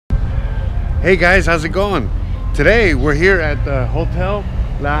Hey guys, how's it going? Today we're here at the Hotel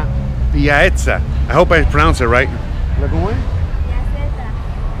La Piazzetta. I hope I pronounced it right.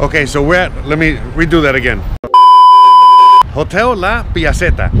 Okay, so we're at, let me redo that again. Hotel La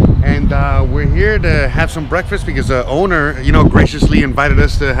Piazzetta. And we're here to have some breakfast because the owner, graciously invited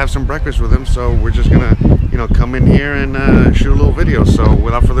us to have some breakfast with him. So we're just gonna, come in here and shoot a little video. So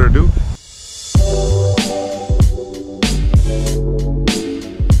without further ado.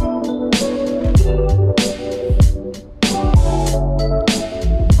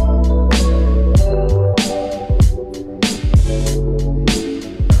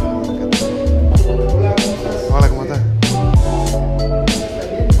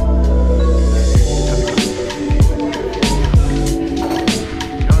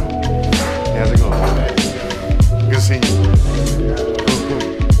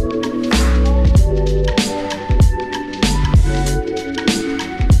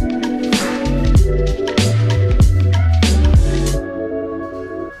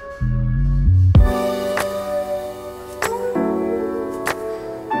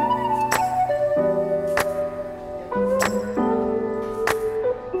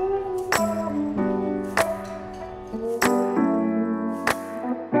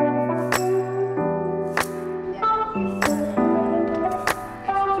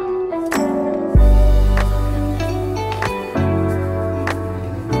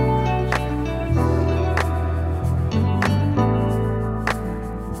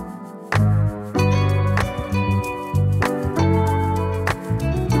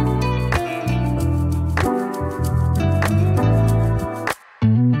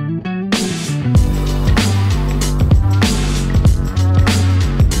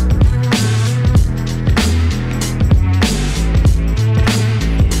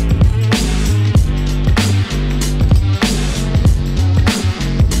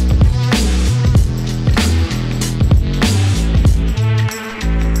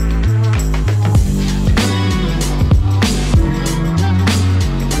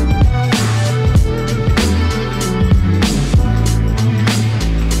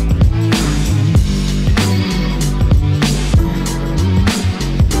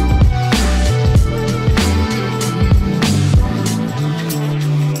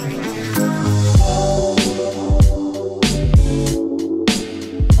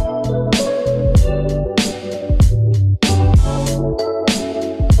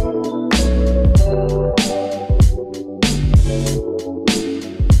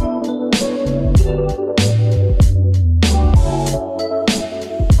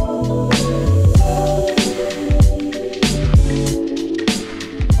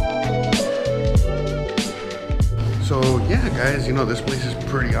 So yeah guys, this place is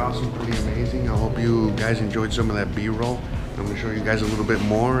pretty awesome, pretty amazing. I hope you guys enjoyed some of that B-roll. I'm gonna show you guys a little bit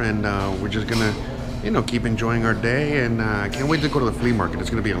more, and we're just gonna keep enjoying our day, and I can't wait to go to the flea market. It's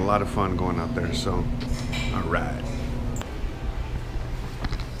gonna be a lot of fun going out there. So all right,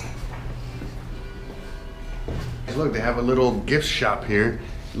 look, they have a little gift shop here.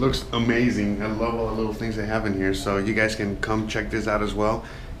 It looks amazing. I love all the little things they have in here, so you guys can come check this out as well.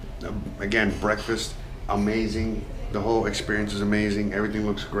 Again, breakfast amazing. The whole experience is amazing. Everything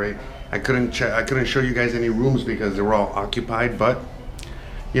looks great. I couldn't show you guys any rooms because they were all occupied, but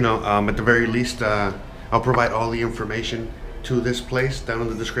at the very least, I'll provide all the information to this place down in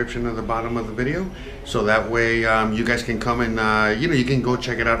the description at the bottom of the video, so that way you guys can come and you can go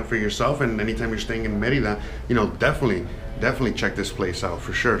check it out for yourself. And anytime you're staying in Merida, definitely check this place out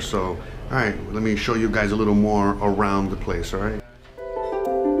for sure. So all right, let me show you guys a little more around the place. All right.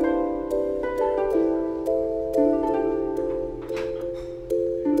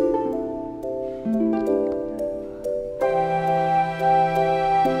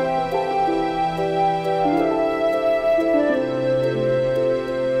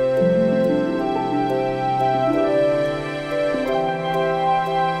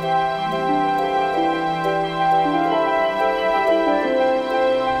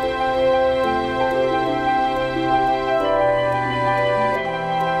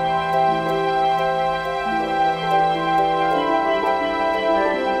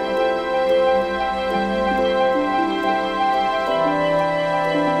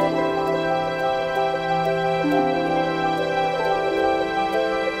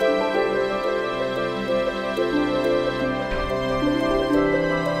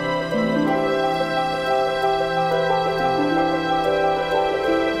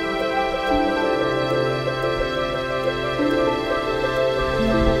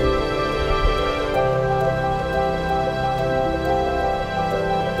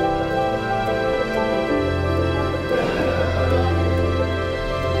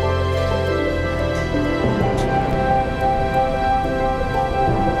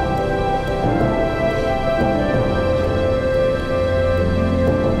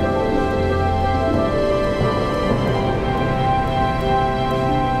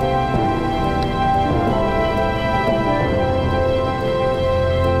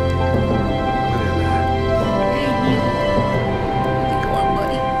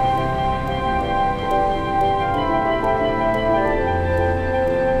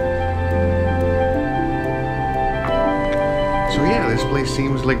 So yeah, this place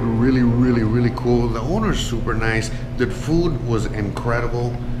seems like really, really, really cool. The owner's super nice. The food was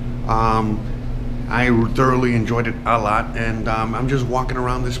incredible. I thoroughly enjoyed it a lot, and I'm just walking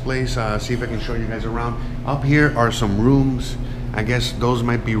around this place, see if I can show you guys around. Up here are some rooms. I guess those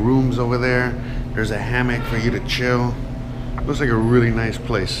might be rooms over there. There's a hammock for you to chill. Looks like a really nice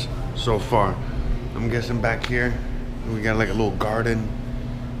place so far. I'm guessing back here, we got like a little garden.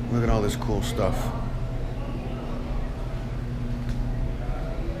 Look at all this cool stuff.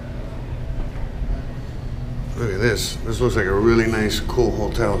 Look at this. This looks like a really nice, cool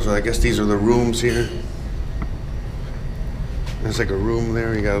hotel. So I guess these are the rooms here. There's like a room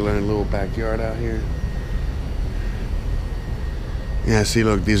there. You got a little backyard out here. Yeah, see,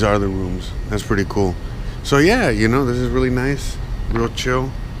 look, these are the rooms. That's pretty cool. So yeah, you know, this is really nice. Real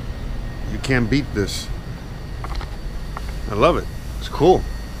chill. You can't beat this. I love it. It's cool.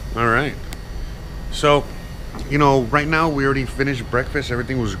 All right. So, you know, right now we already finished breakfast.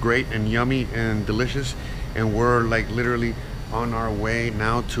 Everything was great and yummy and delicious. And we're like literally on our way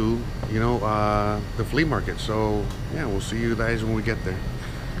now to, you know, the flea market. So yeah, we'll see you guys when we get there.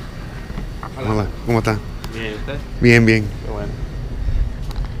 Hola, ¿cómo está? Bien, ¿usted? Bien, bien. Bueno.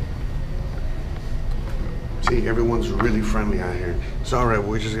 See, everyone's really friendly out here. So all right,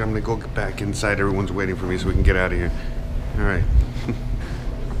 I'm gonna go back inside. Everyone's waiting for me so we can get out of here. All right.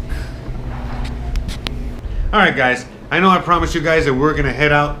 All right, guys. I know I promised you guys that we're gonna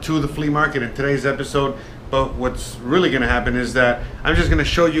head out to the flea market in today's episode. But what's really gonna happen is that I'm just gonna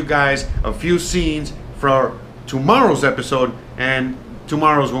show you guys a few scenes for tomorrow's episode, and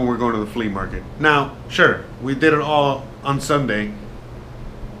tomorrow's when we're going to the flea market. Now, sure, we did it all on Sunday.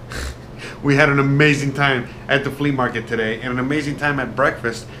 We had an amazing time at the flea market today and an amazing time at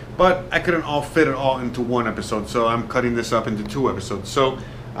breakfast, but I couldn't all fit it all into one episode, so I'm cutting this up into 2 episodes. So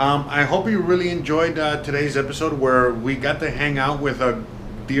I hope you really enjoyed today's episode, where we got to hang out with a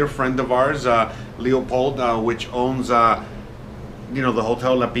dear friend of ours, Leopold, which owns, you know, the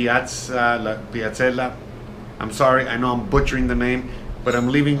Hotel La Piazzetta. I'm sorry, I know I'm butchering the name, but I'm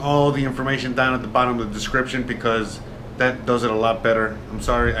leaving all the information down at the bottom of the description because that does it a lot better. I'm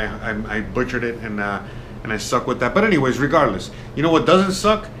sorry, I butchered it, and I suck with that. But anyways, regardless, you know what doesn't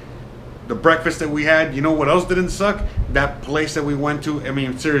suck? The breakfast that we had. You know what else didn't suck? That place that we went to. I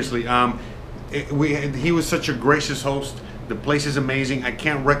mean, seriously, he was such a gracious host. The place is amazing. I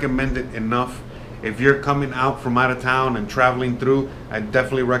can't recommend it enough. If you're coming out from out of town and traveling through, I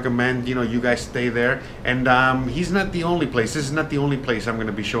definitely recommend, you know, you guys stay there. And he's not the only place. This is not the only place I'm going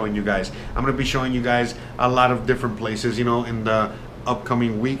to be showing you guys. I'm going to be showing you guys a lot of different places, you know, in the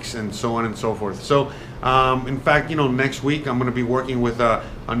upcoming weeks and so on and so forth. So in fact, you know, next week I'm going to be working with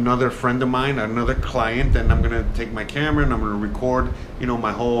another friend of mine, another client, and I'm going to take my camera and I'm going to record, you know,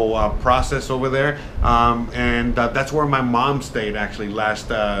 my whole process over there. And that's where my mom stayed actually last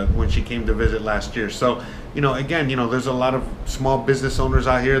when she came to visit last year. So, you know, again, you know, there's a lot of small business owners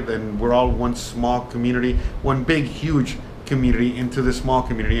out here, and we're all one small community, one big huge community into the small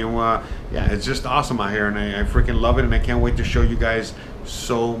community. And yeah, it's just awesome out here, and I freaking love it, and I can't wait to show you guys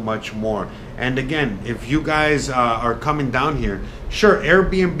so much more. And again, if you guys are coming down here, sure,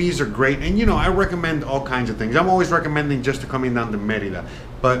 Airbnbs are great, and you know, I recommend all kinds of things. I'm always recommending just to coming down to Merida,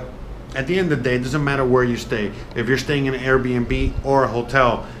 but at the end of the day, it doesn't matter where you stay. If you're staying in an Airbnb or a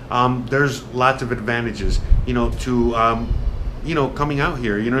hotel, there's lots of advantages, you know, to you know, coming out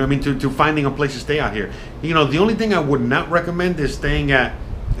here, you know what I mean, to finding a place to stay out here. You know, the only thing I would not recommend is staying at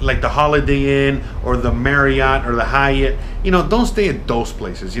like the Holiday Inn or the Marriott or the Hyatt. You know, don't stay at those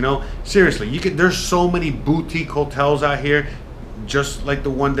places. You know, seriously, you can. There's so many boutique hotels out here, just like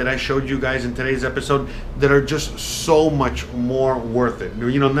the one that I showed you guys in today's episode, that are just so much more worth it.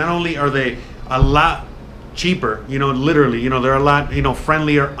 You know, not only are they a lot cheaper, you know, literally, you know, they're a lot, you know,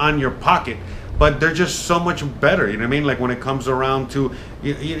 friendlier on your pocket, but they're just so much better, you know what I mean? Like when it comes around to,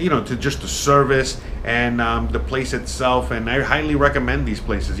 you know, to just the service and the place itself. And I highly recommend these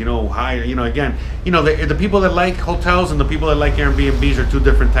places, you know, you know, again, you know, the people that like hotels and the people that like Airbnbs are 2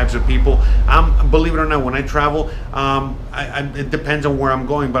 different types of people. Believe it or not, when I travel, it depends on where I'm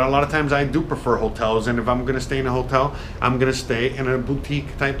going, but a lot of times I do prefer hotels. And if I'm going to stay in a hotel, I'm going to stay in a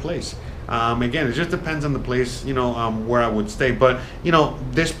boutique type place. Again, it just depends on the place, you know, where I would stay. But, you know,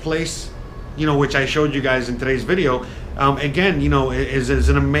 this place, you know, which I showed you guys in today's video, again, you know, is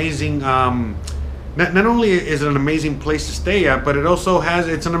an amazing, not only is it an amazing place to stay at, but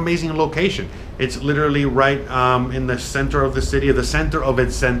it's an amazing location. It's literally right in the center of the city, the center of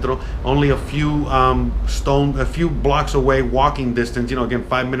its Centro, only a few blocks away, walking distance, you know, again,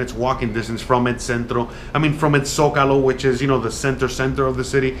 5 minutes walking distance from its Centro. I mean, from its Zócalo, which is, you know, the center of the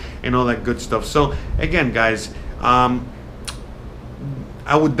city and all that good stuff. So again, guys,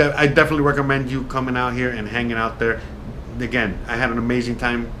 I definitely recommend you coming out here and hanging out there. Again, I had an amazing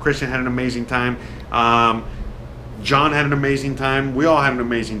time. Christian had an amazing time. John had an amazing time. We all had an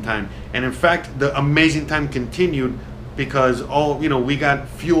amazing time. And in fact, the amazing time continued because we got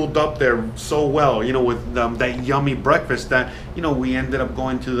fueled up there so well, with that yummy breakfast that, we ended up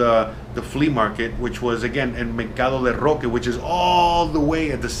going to the flea market, which was, again, in Mercado de Roque, which is all the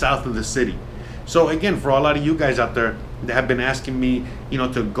way at the south of the city. So again, for a lot of you guys out there that have been asking me,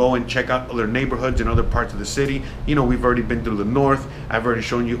 to go and check out other neighborhoods and other parts of the city, we've already been through the north. I've already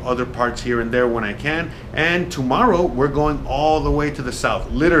shown you other parts here and there when I can. And tomorrow we're going all the way to the south,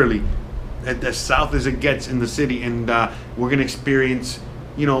 literally as south as it gets in the city, and we're gonna experience,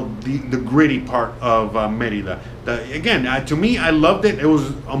 the gritty part of Merida. Again, to me, I loved it. It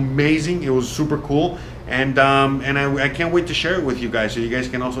was amazing. It was super cool. And I can't wait to share it with you guys, so you guys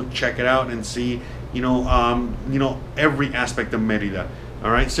can also check it out and see, every aspect of Merida. All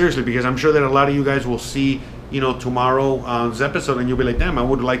right, seriously, because I'm sure that a lot of you guys will see, tomorrow's episode, and you'll be like, damn, I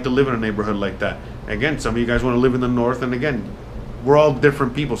would like to live in a neighborhood like that. Again, some of you guys want to live in the north, and again, we're all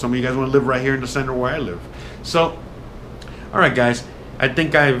different people. Some of you guys want to live right here in the center where I live. So, all right, guys, I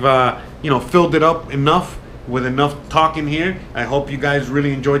think I've filled it up enough. With enough talking here. I hope you guys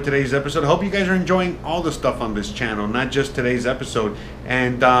really enjoyed today's episode. I hope you guys are enjoying all the stuff on this channel, not just today's episode.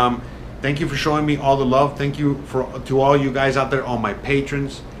 And thank you for showing me all the love. Thank you to all you guys out there, all my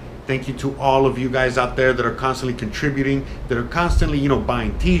patrons. Thank you to all of you guys out there that are constantly contributing, that are constantly,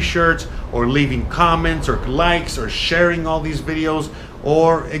 buying t-shirts or leaving comments or likes or sharing all these videos.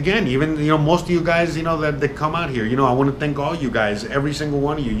 Or again, even, most of you guys, that come out here, I want to thank all you guys, every single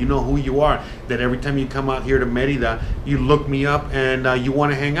one of you. You know who you are, that every time you come out here to Merida, you look me up and you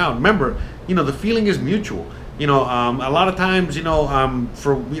want to hang out. Remember, the feeling is mutual. A lot of times,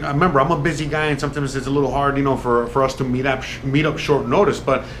 remember, I'm a busy guy, and sometimes it's a little hard, for us to meet up short notice.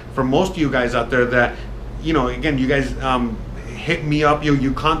 But for most of you guys out there that, again, you guys hit me up,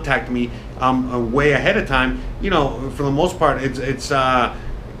 you contact me way ahead of time. For the most part, it's I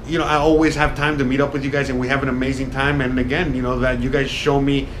always have time to meet up with you guys, and we have an amazing time. And again, that you guys show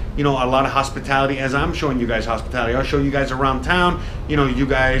me, a lot of hospitality as I'm showing you guys hospitality. I'll show you guys around town. You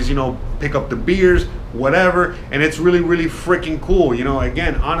guys, pick up the beers, whatever, and it's really, really freaking cool.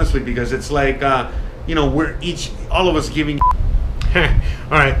 Again, honestly, because it's like, we're all of us giving.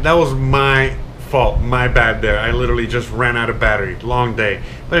 All right, that was my fault, my bad there. I literally just ran out of battery. Long day.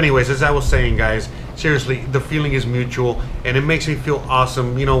 But anyways, as I was saying, guys, seriously, the feeling is mutual, and it makes me feel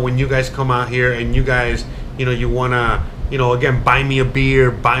awesome, when you guys come out here and you guys, you want to, again, buy me a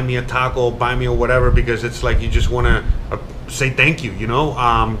beer, buy me a taco, buy me a whatever, because it's like you just want to say thank you,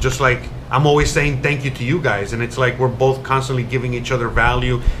 just like I'm always saying thank you to you guys, and it's like we're both constantly giving each other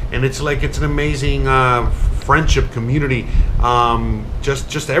value, and it's like it's an amazing friendship, community,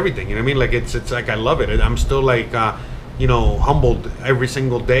 just everything, you know what I mean? Like it's like I love it. I'm still like humbled every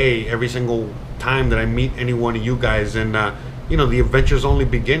single day, every single time that I meet any one of you guys, and the adventure's only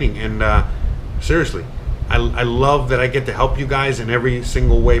beginning. And seriously, I love that I get to help you guys in every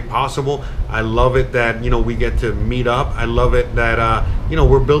single way possible. I love it that we get to meet up. I love it that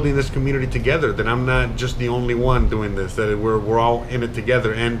we're building this community together, that I'm not just the only one doing this, that we're all in it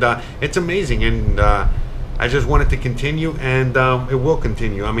together, and it's amazing. And I just want it to continue, and it will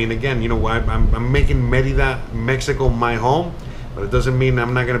continue. I mean, again, I'm making Merida, Mexico my home, but it doesn't mean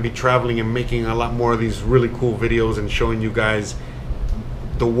I'm not going to be traveling and making a lot more of these really cool videos and showing you guys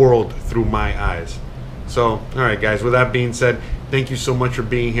the world through my eyes. So, all right, guys, with that being said, thank you so much for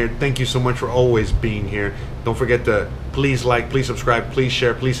being here. Thank you so much for always being here. Don't forget to please like, please subscribe, please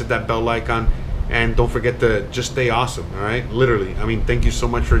share, please hit that bell icon, and don't forget to just stay awesome, all right? Literally, I mean, thank you so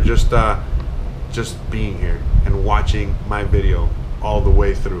much for just being here and watching my video all the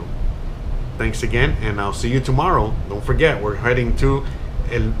way through. Thanks again, and I'll see you tomorrow. Don't forget, we're heading to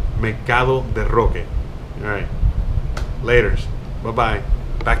El Mercado de Roque. All right, laters. Bye-bye.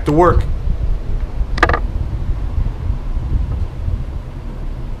 Back to work.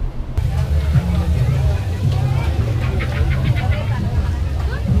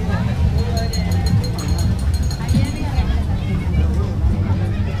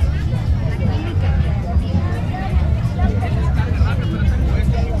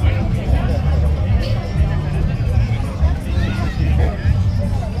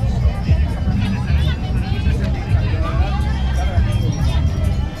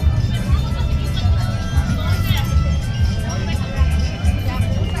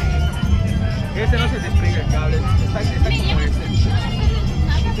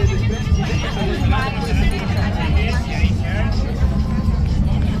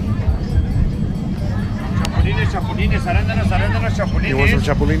 Chapulines, arándanos, chapulines. You want some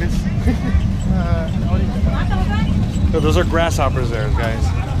chapulines? So those are grasshoppers there, guys.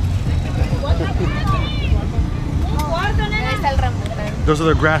 Those are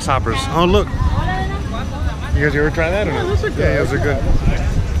the grasshoppers. Oh, look. You guys ever try that or not? Those are good. Yeah, those are good.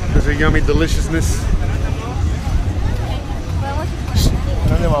 There's a yummy deliciousness.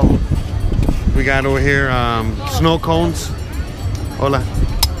 We got over here snow cones. Hola.